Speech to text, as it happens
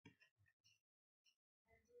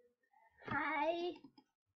Today,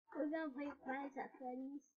 we're gonna play Five Nights at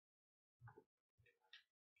Freddy's.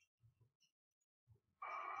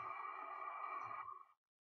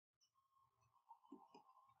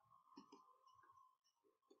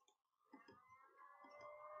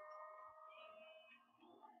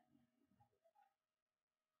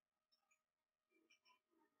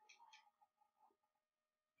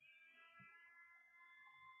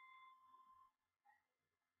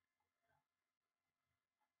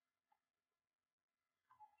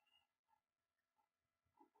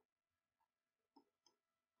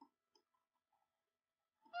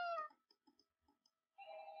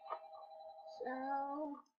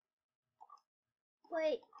 So,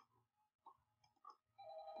 wait.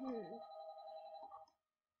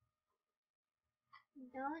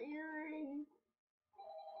 Don't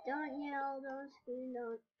yell, don't scream,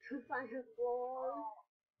 don't poop on the floor.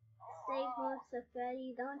 Stay close to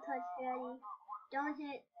Freddy, don't touch Freddy. Don't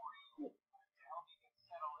hit.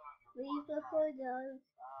 Leave before those.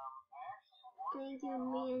 Thank you,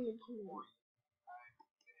 management.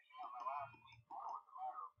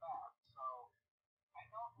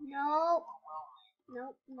 Nope.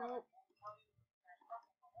 Nope, nope.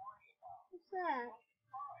 What's that?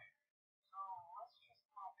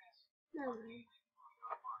 No.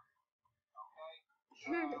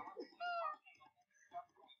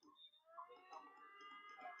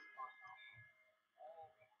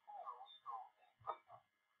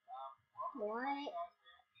 What?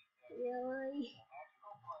 Really?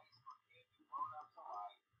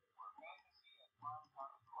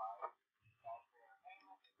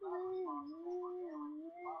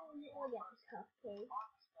 Oh yeah, cupcake.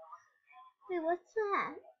 Wait, what's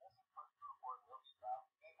that?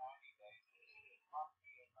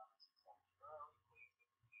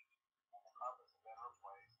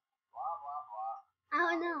 I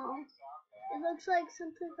don't know. It looks like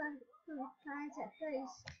something from Five Nights at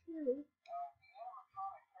Freddy's too.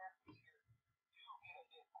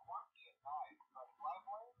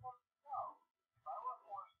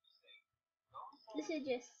 This is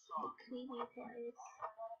just a creepy place.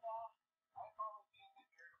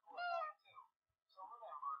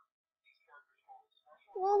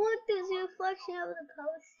 Well, look, there's a reflection of the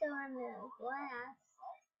poster on the glass.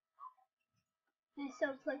 I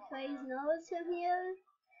still put Freddy's nose from here.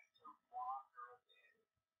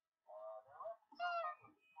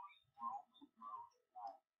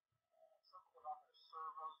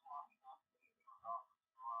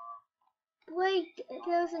 Wait,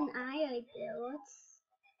 there's an eye right there. Let's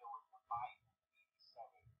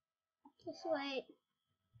just wait.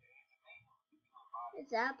 Is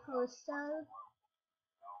that a poster?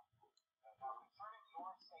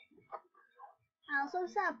 I also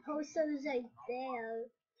saw posters right there.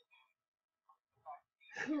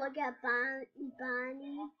 Look at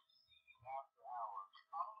Bonnie.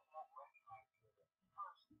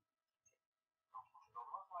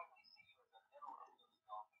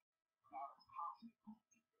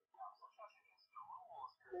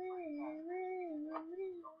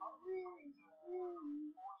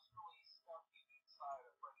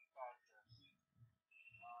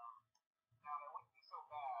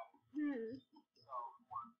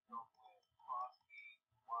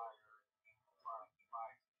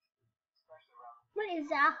 What is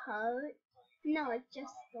that hurt? No, it's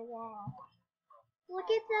just the wall. Look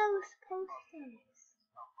at those posters.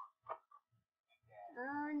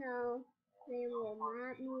 Oh no, they will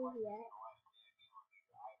not move yet.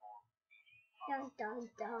 Dun dun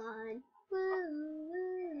dun. Woo,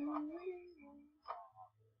 woo, woo.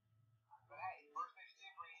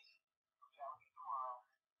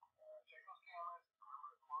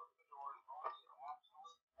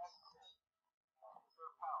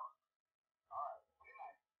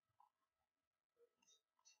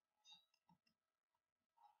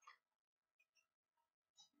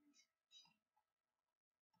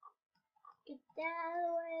 Get that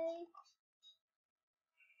away.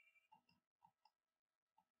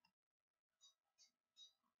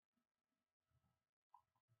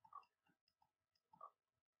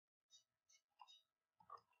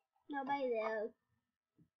 Nobody there.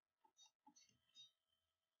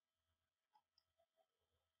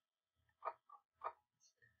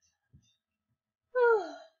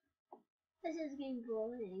 This is getting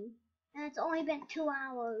boring. And it's only been 2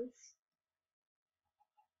 hours.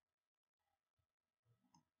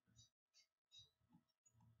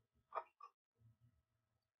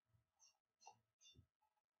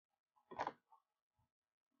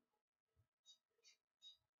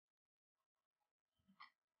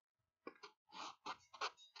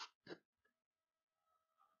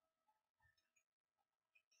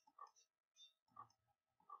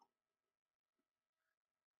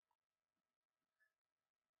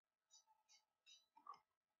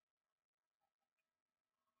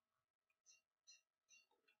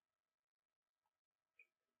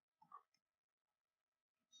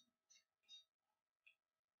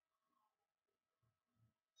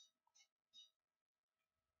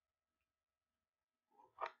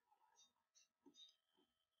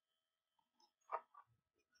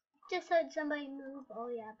 Just heard somebody move. Oh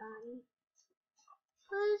yeah, Bonnie.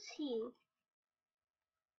 Who's he?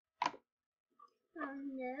 Oh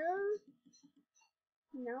no.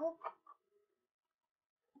 Nope.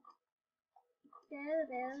 There.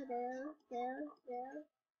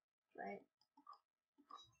 Right.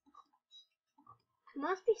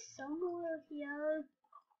 Must be somewhere here.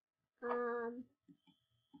 Oh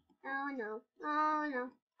no. Oh no.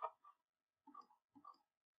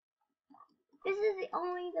 This is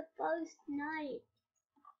only the first night.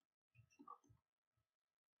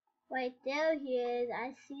 Wait, there he is.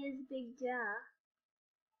 I see his big jaw.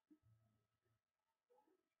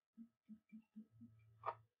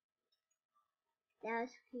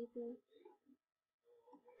 That's creepy.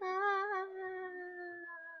 Ah.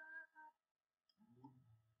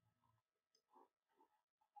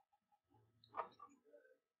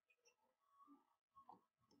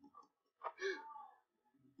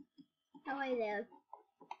 Oh, wait there.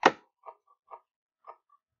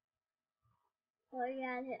 Oh, I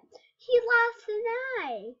got him. He lost an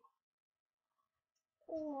eye.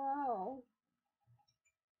 Whoa.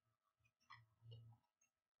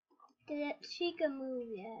 Did Chica move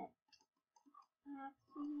yet?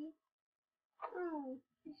 Actually. Oh,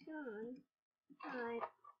 he's gone. Alright.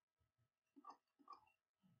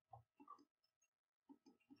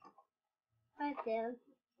 Right there.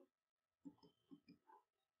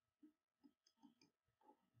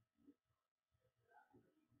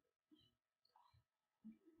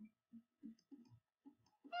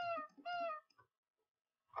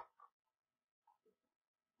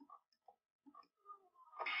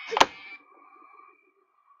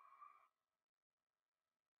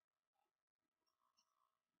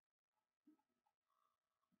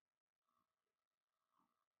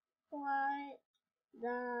 What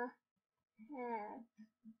the heck?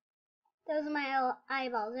 Those are my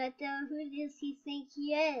eyeballs right there. Who does he think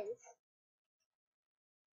he is?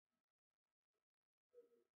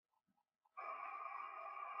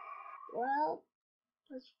 Well,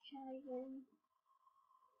 let's try again.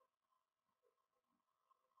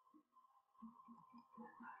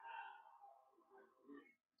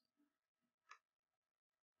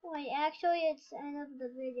 Wait, actually it's the end of the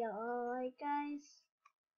video. Alright guys.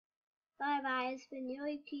 Bye bye, it's been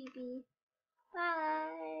really creepy.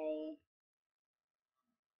 Bye.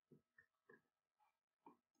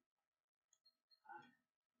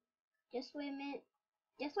 Just wait a minute.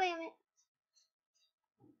 Just wait a minute.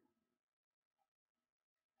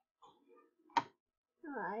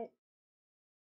 Alright.